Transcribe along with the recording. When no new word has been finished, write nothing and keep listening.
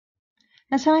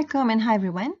Assalamualaikum and hi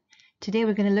everyone. Today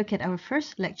we're going to look at our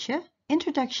first lecture,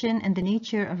 Introduction and the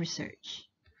Nature of Research.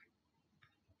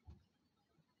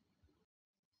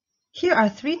 Here are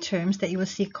three terms that you will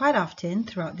see quite often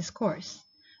throughout this course: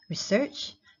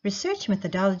 research, research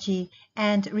methodology,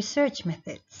 and research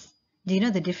methods. Do you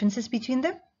know the differences between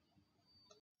them?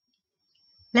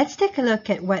 Let's take a look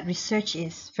at what research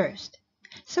is first.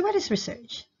 So what is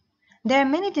research? There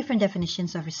are many different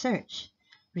definitions of research.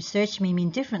 Research may mean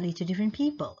differently to different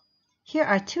people. Here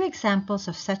are two examples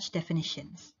of such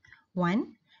definitions.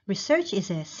 1. Research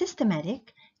is a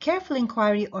systematic, careful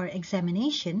inquiry or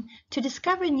examination to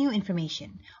discover new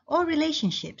information or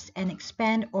relationships and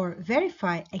expand or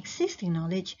verify existing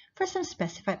knowledge for some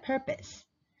specified purpose.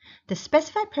 The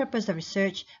specified purpose of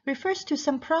research refers to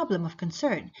some problem of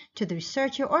concern to the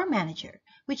researcher or manager,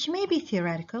 which may be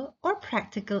theoretical or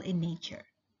practical in nature.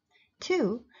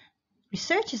 2.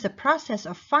 Research is the process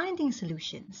of finding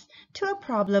solutions to a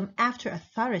problem after a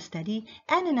thorough study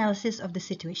and analysis of the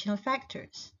situational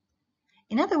factors.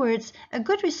 In other words, a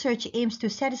good research aims to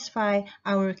satisfy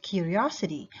our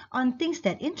curiosity on things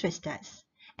that interest us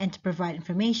and to provide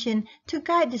information to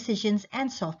guide decisions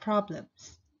and solve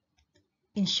problems.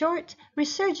 In short,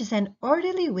 research is an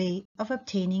orderly way of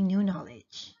obtaining new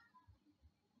knowledge.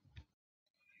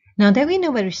 Now that we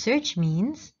know what research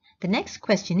means, the next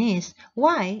question is,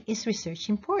 why is research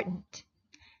important?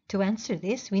 To answer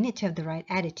this, we need to have the right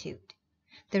attitude.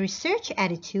 The research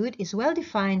attitude is well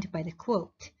defined by the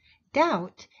quote,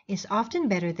 "Doubt is often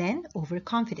better than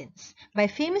overconfidence," by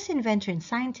famous inventor and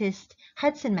scientist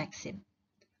Hudson Maxim.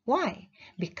 Why?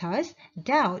 Because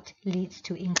doubt leads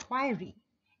to inquiry,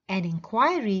 and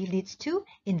inquiry leads to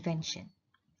invention.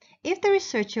 If the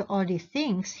researcher already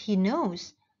thinks he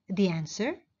knows the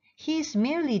answer, he is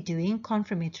merely doing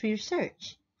confirmatory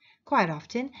research. Quite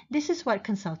often, this is what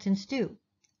consultants do.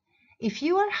 If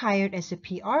you are hired as a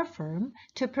PR firm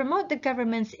to promote the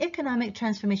government's economic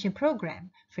transformation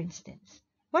program, for instance,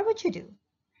 what would you do?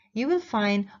 You will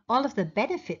find all of the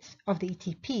benefits of the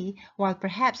ETP while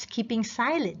perhaps keeping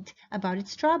silent about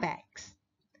its drawbacks.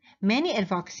 Many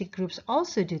advocacy groups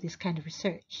also do this kind of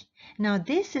research. Now,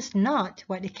 this is not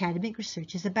what academic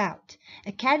research is about.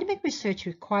 Academic research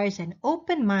requires an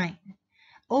open mind,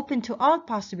 open to all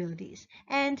possibilities,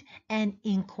 and an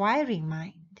inquiring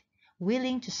mind,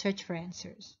 willing to search for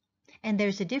answers. And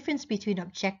there's a difference between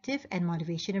objective and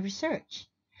motivation of research.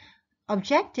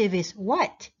 Objective is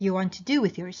what you want to do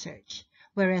with your research,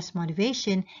 whereas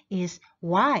motivation is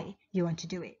why you want to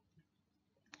do it.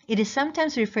 It is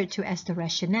sometimes referred to as the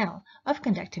rationale of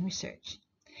conducting research.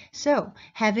 So,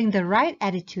 having the right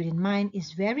attitude in mind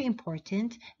is very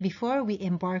important before we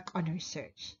embark on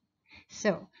research.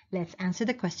 So, let's answer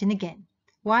the question again.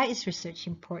 Why is research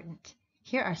important?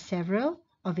 Here are several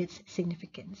of its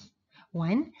significance.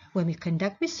 1. When we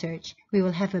conduct research, we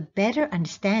will have a better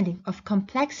understanding of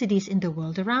complexities in the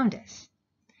world around us.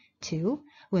 2.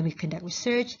 When we conduct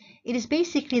research, it is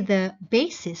basically the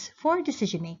basis for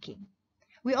decision-making.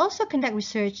 We also conduct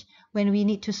research when we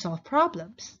need to solve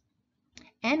problems.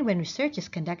 And when research is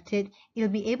conducted, it will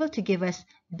be able to give us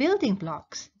building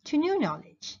blocks to new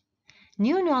knowledge.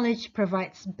 New knowledge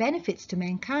provides benefits to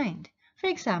mankind. For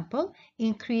example,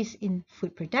 increase in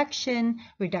food production,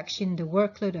 reduction in the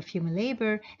workload of human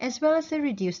labor, as well as the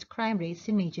reduced crime rates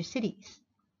in major cities.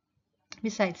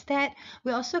 Besides that,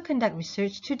 we also conduct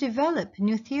research to develop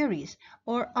new theories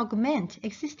or augment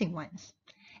existing ones.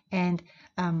 And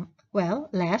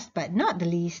last but not the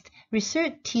least,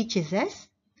 research teaches us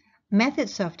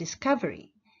methods of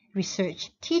discovery.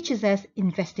 Research teaches us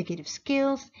investigative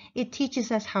skills. It teaches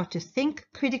us how to think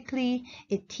critically.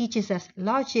 It teaches us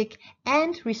logic,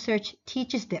 and research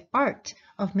teaches the art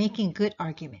of making good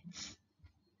arguments.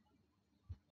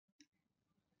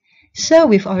 So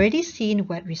we've already seen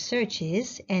what research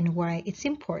is and why it's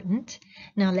important.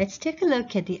 Now let's take a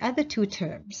look at the other two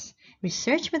terms,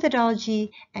 research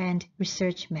methodology and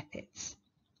research methods.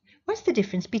 What's the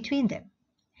difference between them?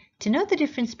 To know the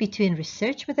difference between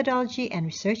research methodology and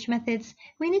research methods,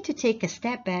 we need to take a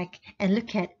step back and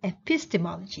look at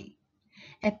epistemology.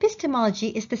 Epistemology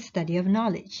is the study of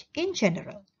knowledge in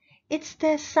general. It's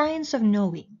the science of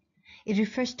knowing. It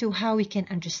refers to how we can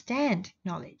understand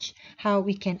knowledge, how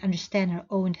we can understand our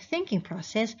own thinking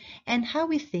process, and how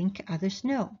we think others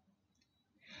know.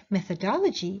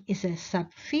 Methodology is a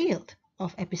subfield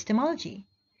of epistemology,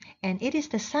 and it is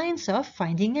the science of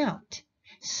finding out.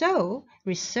 So,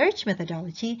 research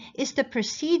methodology is the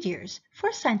procedures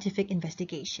for scientific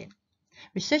investigation.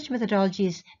 Research methodology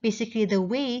is basically the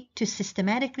way to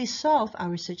systematically solve our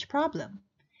research problem.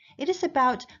 It is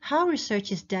about how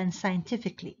research is done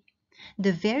scientifically.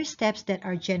 the very steps that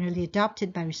are generally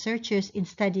adopted by researchers in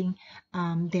studying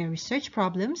their research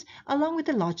problems, along with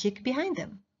the logic behind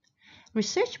them.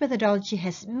 Research methodology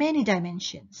has many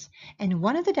dimensions, and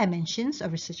one of the dimensions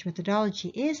of research methodology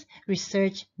is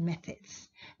research methods,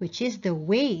 which is the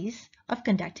ways of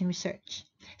conducting research.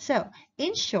 So,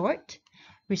 in short,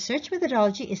 research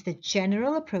methodology is the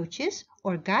general approaches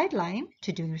or guideline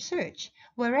to doing research,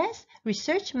 whereas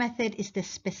research method is the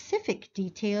specific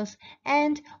details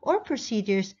and or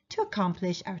procedures to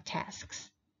accomplish our tasks.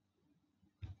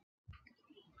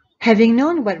 Having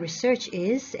known what research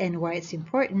is and why it's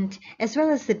important, as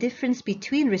well as the difference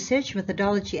between research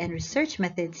methodology and research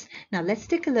methods, now let's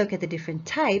take a look at the different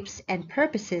types and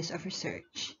purposes of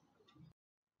research.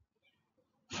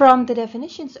 From the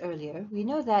definitions earlier, we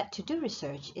know that to do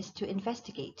research is to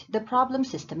investigate the problem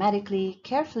systematically,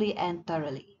 carefully, and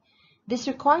thoroughly. This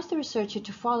requires the researcher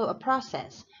to follow a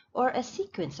process or a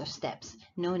sequence of steps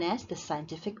known as the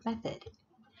scientific method.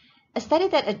 A study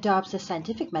that adopts a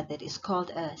scientific method is called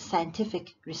a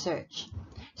scientific research.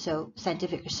 So,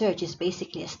 scientific research is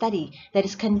basically a study that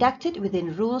is conducted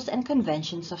within rules and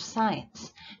conventions of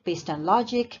science, based on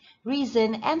logic,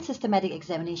 reason, and systematic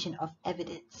examination of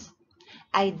evidence.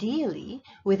 Ideally,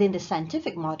 within the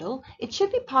scientific model, it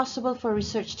should be possible for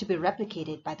research to be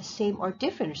replicated by the same or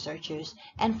different researchers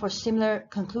and for similar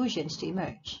conclusions to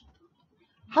emerge.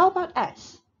 How about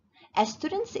us? As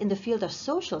students in the field of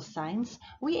social science,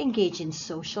 we engage in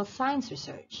social science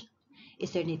research.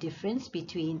 Is there any difference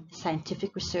between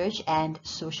scientific research and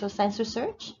social science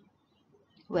research?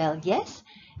 Well, yes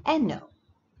and no.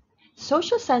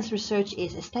 Social science research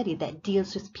is a study that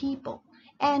deals with people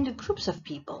and groups of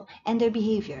people and their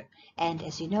behavior. And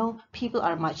as you know, people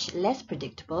are much less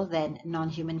predictable than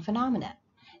non-human phenomena.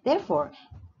 Therefore,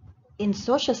 in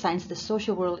social science, the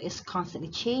social world is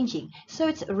constantly changing, so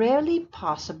it's rarely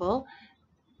possible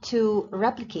to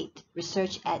replicate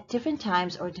research at different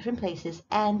times or different places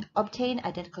and obtain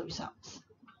identical results.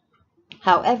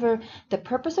 However, the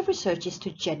purpose of research is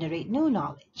to generate new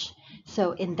knowledge.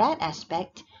 So in that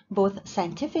aspect, both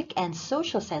scientific and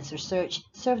social science research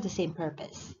serve the same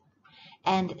purpose.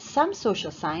 And some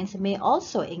social science may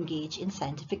also engage in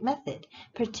scientific method,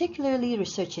 particularly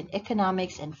research in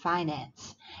economics and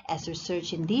finance, as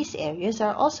research in these areas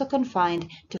are also confined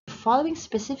to following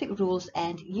specific rules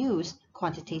and use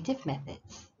quantitative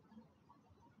methods.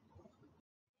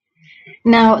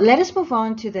 Now, let us move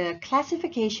on to the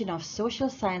classification of social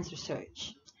science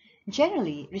research.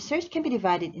 Generally, research can be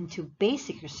divided into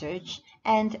basic research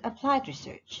and applied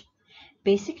research.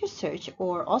 Basic research,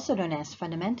 or also known as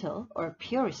fundamental or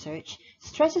pure research,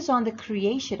 stresses on the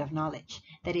creation of knowledge,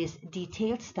 that is,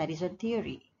 detailed studies on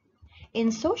theory.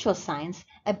 In social science,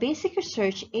 a basic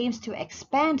research aims to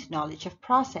expand knowledge of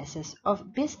processes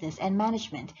of business and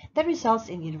management that results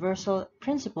in universal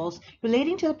principles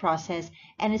relating to the process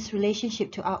and its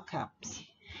relationship to outcomes.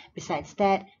 Besides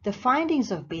that, the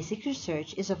findings of basic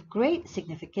research is of great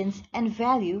significance and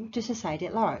value to society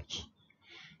at large.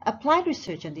 Applied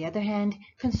research, on the other hand,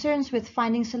 concerns with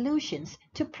finding solutions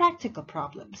to practical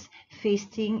problems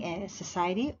facing a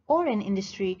society or an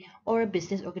industry or a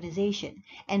business organization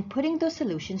and putting those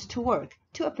solutions to work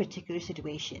to a particular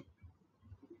situation.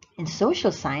 In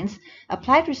social science,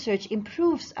 applied research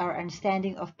improves our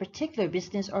understanding of particular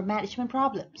business or management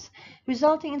problems,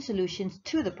 resulting in solutions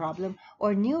to the problem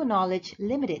or new knowledge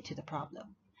limited to the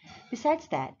problem. Besides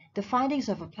that, the findings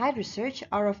of applied research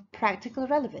are of practical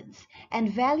relevance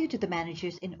and value to the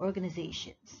managers in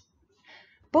organizations.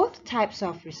 Both types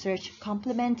of research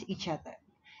complement each other.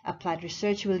 Applied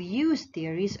research will use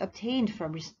theories obtained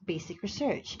from basic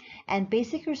research, and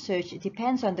basic research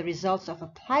depends on the results of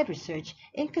applied research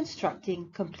in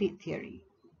constructing complete theory.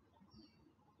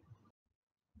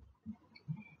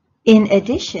 In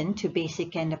addition to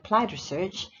basic and applied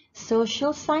research,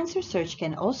 social science research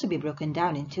can also be broken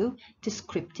down into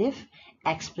descriptive,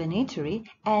 explanatory,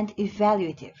 and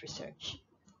evaluative research.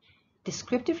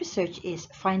 Descriptive research is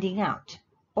finding out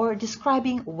or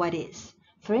describing what is.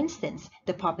 For instance,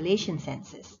 the population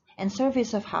census and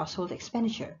surveys of household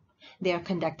expenditure. They are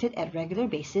conducted at regular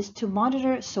basis to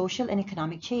monitor social and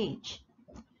economic change.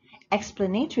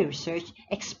 Explanatory research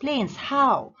explains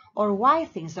how or why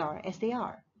things are as they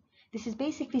are. This is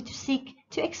basically to seek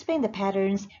to explain the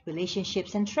patterns,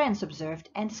 relationships, and trends observed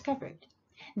and discovered.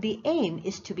 The aim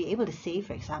is to be able to say,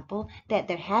 for example, that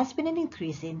there has been an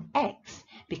increase in X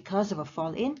because of a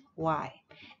fall in Y.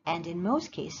 And in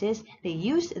most cases, they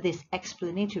use this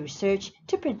explanatory research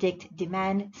to predict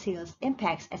demand, sales,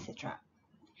 impacts, etc.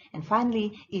 And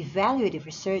finally, evaluative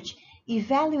research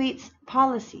evaluates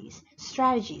policies,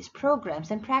 strategies,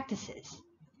 programs, and practices.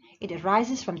 It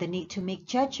arises from the need to make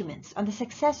judgments on the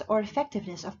success or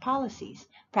effectiveness of policies,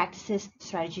 practices,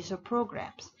 strategies, or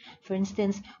programs. For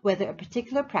instance, whether a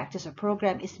particular practice or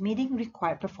program is meeting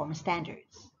required performance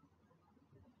standards.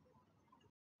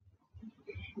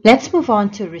 Let's move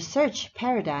on to research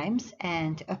paradigms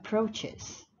and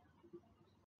approaches.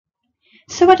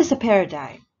 So what is a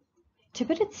paradigm? To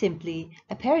put it simply,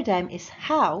 a paradigm is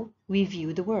how we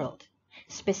view the world.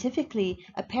 Specifically,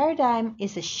 a paradigm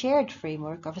is a shared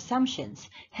framework of assumptions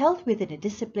held within a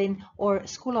discipline or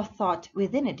school of thought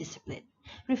within a discipline,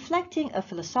 reflecting a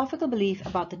philosophical belief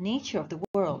about the nature of the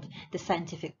world, the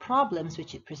scientific problems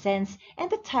which it presents, and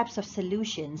the types of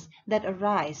solutions that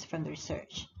arise from the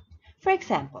research. For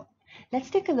example, let's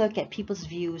take a look at people's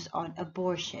views on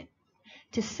abortion.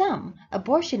 To some,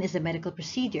 abortion is a medical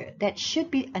procedure that should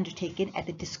be undertaken at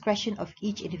the discretion of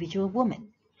each individual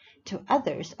woman. To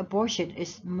others, abortion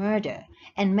is murder,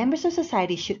 and members of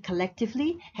society should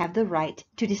collectively have the right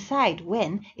to decide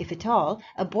when, if at all,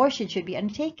 abortion should be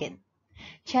undertaken.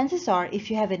 Chances are, if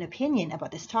you have an opinion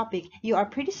about this topic, you are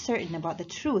pretty certain about the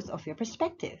truth of your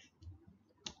perspective.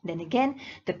 Then again,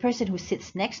 the person who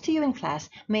sits next to you in class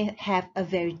may have a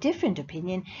very different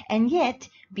opinion and yet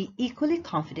be equally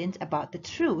confident about the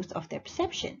truth of their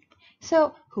perception.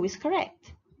 So, who is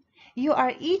correct? You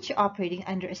are each operating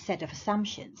under a set of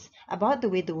assumptions about the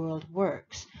way the world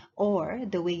works or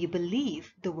the way you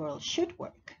believe the world should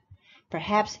work.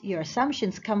 Perhaps your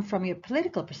assumptions come from your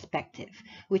political perspective,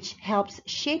 which helps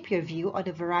shape your view on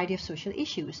a variety of social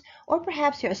issues, or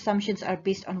perhaps your assumptions are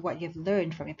based on what you've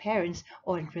learned from your parents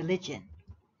or in religion.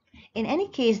 In any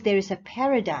case, there is a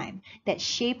paradigm that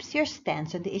shapes your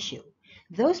stance on the issue.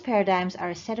 Those paradigms are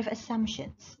a set of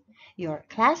assumptions. Your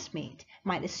classmate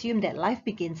might assume that life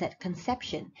begins at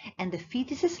conception and the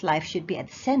fetus's life should be at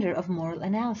the center of moral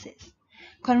analysis.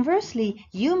 Conversely,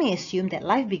 you may assume that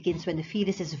life begins when the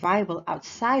fetus is viable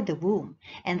outside the womb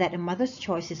and that a mother's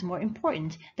choice is more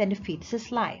important than the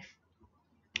fetus's life.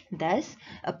 Thus,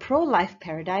 a pro-life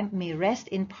paradigm may rest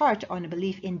in part on a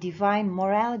belief in divine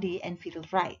morality and fetal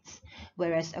rights,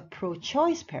 whereas a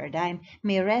pro-choice paradigm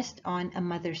may rest on a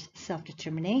mother's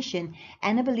self-determination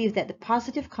and a belief that the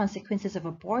positive consequences of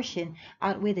abortion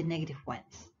outweigh the negative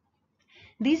ones.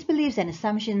 These beliefs and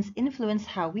assumptions influence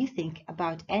how we think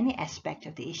about any aspect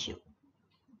of the issue.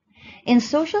 In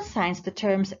social science, the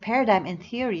terms paradigm and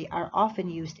theory are often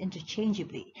used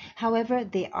interchangeably. However,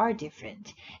 they are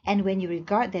different, and when you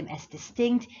regard them as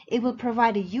distinct, it will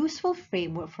provide a useful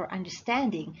framework for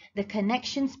understanding the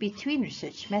connections between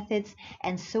research methods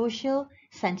and social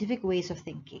scientific ways of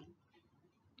thinking.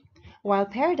 While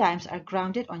paradigms are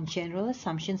grounded on general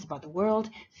assumptions about the world,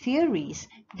 theories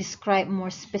describe more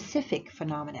specific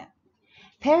phenomena.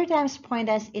 Paradigms point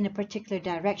us in a particular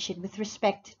direction with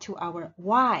respect to our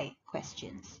why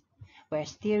questions,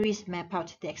 whereas theories map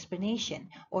out the explanation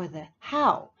or the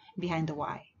how behind the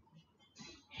why.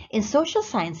 In social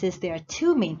sciences, there are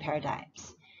two main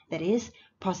paradigms, that is,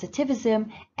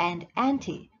 positivism and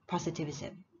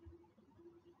anti-positivism.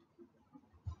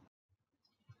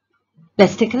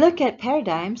 Let's take a look at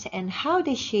paradigms and how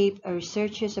they shape a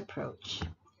researcher's approach.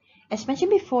 As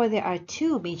mentioned before, there are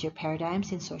two major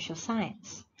paradigms in social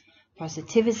science,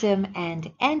 positivism and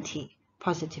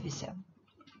anti-positivism.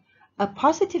 A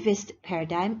positivist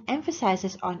paradigm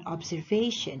emphasizes on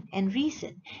observation and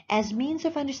reason as means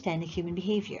of understanding human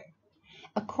behavior.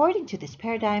 According to this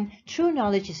paradigm, true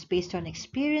knowledge is based on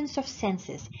experience of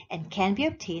senses and can be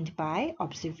obtained by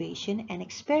observation and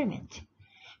experiment.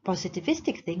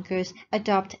 Positivistic thinkers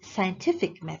adopt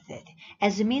scientific method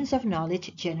as a means of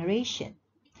knowledge generation.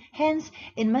 Hence,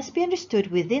 it must be understood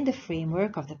within the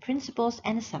framework of the principles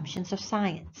and assumptions of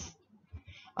science.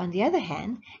 On the other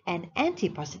hand, an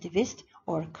anti-positivist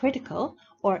or critical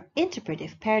or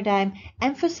interpretive paradigm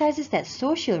emphasizes that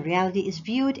social reality is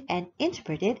viewed and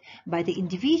interpreted by the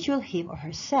individual him or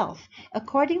herself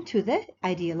according to the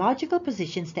ideological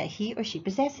positions that he or she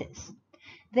possesses.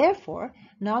 Therefore,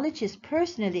 knowledge is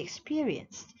personally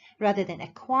experienced rather than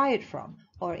acquired from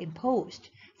or imposed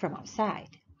from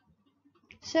outside.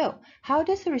 So, how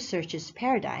does the researcher's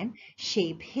paradigm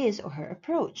shape his or her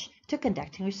approach to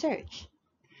conducting research?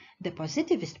 The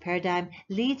positivist paradigm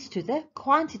leads to the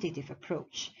quantitative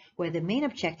approach, where the main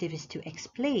objective is to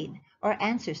explain or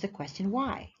answers the question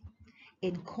why.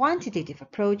 In quantitative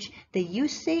approach, the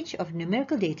usage of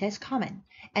numerical data is common,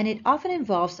 and it often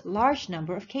involves a large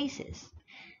number of cases.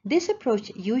 This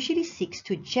approach usually seeks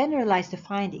to generalize the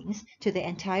findings to the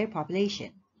entire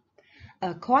population.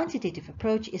 A quantitative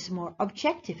approach is more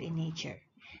objective in nature.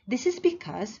 This is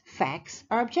because facts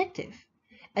are objective.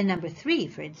 A number 3,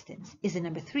 for instance, is a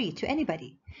number 3 to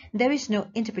anybody. There is no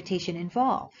interpretation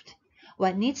involved.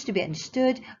 What needs to be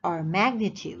understood are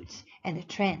magnitudes and the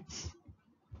trends.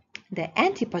 The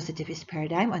anti-positivist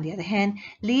paradigm, on the other hand,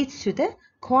 leads to the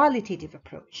qualitative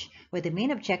approach, where the main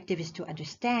objective is to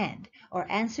understand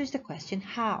or answers the question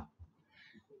how.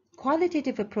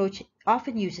 Qualitative approach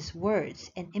often uses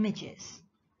words and images.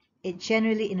 It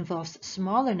generally involves a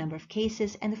smaller number of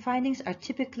cases, and the findings are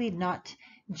typically not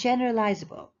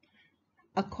generalizable.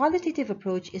 A qualitative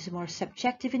approach is more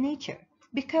subjective in nature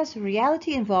because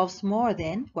reality involves more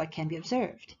than what can be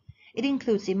observed. It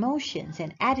includes emotions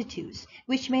and attitudes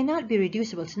which may not be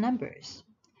reducible to numbers.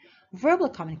 Verbal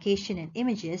communication and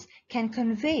images can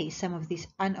convey some of these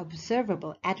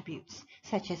unobservable attributes,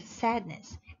 such as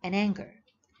sadness and anger.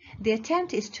 The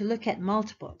attempt is to look at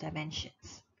multiple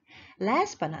dimensions.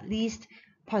 Last but not least,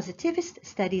 positivist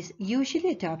studies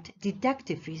usually adopt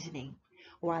deductive reasoning,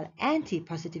 while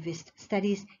anti-positivist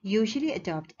studies usually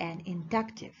adopt an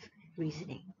inductive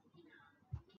reasoning.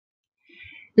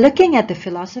 Looking at the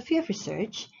philosophy of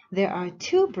research, there are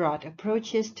two broad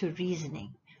approaches to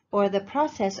reasoning, or the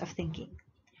process of thinking.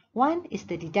 One is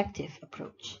the deductive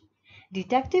approach.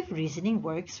 Deductive reasoning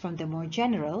works from the more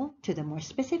general to the more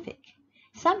specific.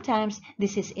 Sometimes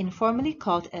this is informally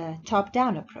called a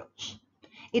top-down approach.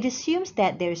 It assumes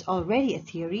that there is already a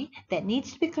theory that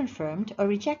needs to be confirmed or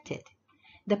rejected.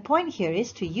 The point here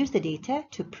is to use the data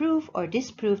to prove or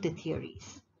disprove the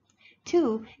theories.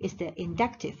 Two is the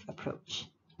inductive approach.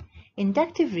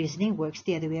 Inductive reasoning works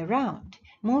the other way around,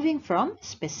 moving from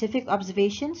specific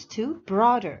observations to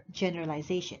broader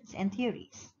generalizations and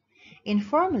theories.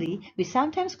 Informally, we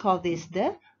sometimes call this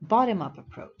the bottom-up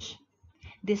approach.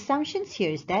 The assumption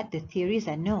here is that the theories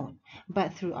are known,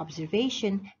 but through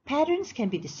observation, patterns can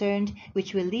be discerned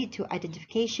which will lead to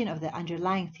identification of the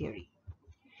underlying theory.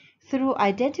 Through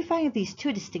identifying these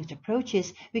two distinct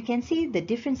approaches, we can see the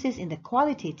differences in the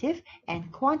qualitative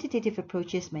and quantitative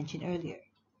approaches mentioned earlier.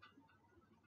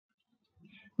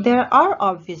 There are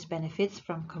obvious benefits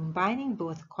from combining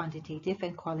both quantitative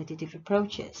and qualitative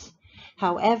approaches.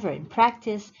 However, in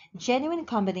practice, genuine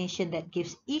combination that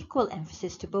gives equal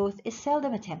emphasis to both is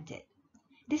seldom attempted.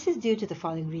 This is due to the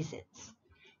following reasons.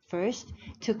 First,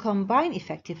 to combine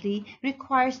effectively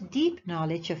requires deep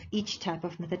knowledge of each type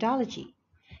of methodology.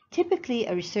 Typically,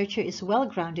 a researcher is well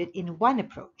grounded in one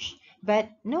approach, but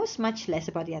knows much less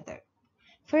about the other.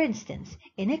 For instance,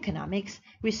 in economics,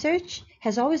 research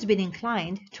has always been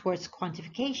inclined towards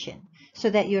quantification, so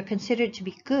that you are considered to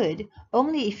be good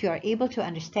only if you are able to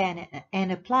understand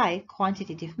and apply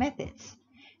quantitative methods.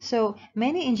 So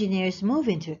many engineers move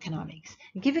into economics,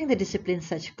 giving the discipline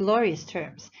such glorious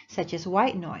terms, such as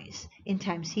white noise in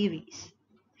time series.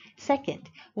 Second,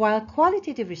 while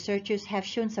qualitative researchers have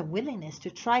shown some willingness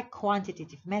to try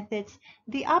quantitative methods,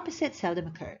 the opposite seldom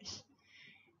occurs.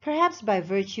 Perhaps by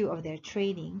virtue of their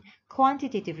training,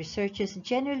 quantitative researchers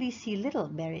generally see little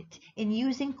merit in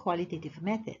using qualitative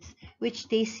methods, which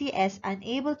they see as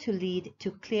unable to lead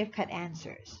to clear-cut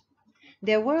answers.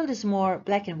 Their world is more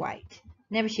black and white,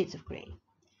 never shades of gray.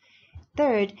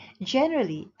 Third,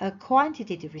 generally, a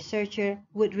quantitative researcher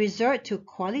would resort to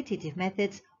qualitative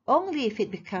methods only if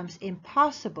it becomes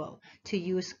impossible to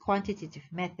use quantitative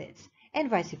methods, and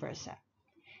vice versa.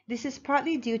 This is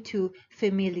partly due to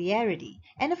familiarity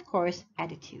and, of course,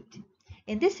 attitude.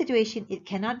 In this situation, it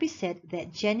cannot be said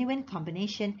that genuine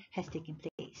combination has taken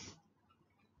place.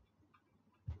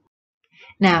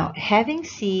 Now, having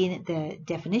seen the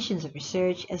definitions of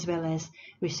research as well as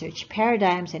research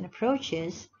paradigms and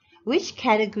approaches, which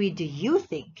category do you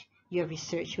think your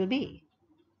research will be?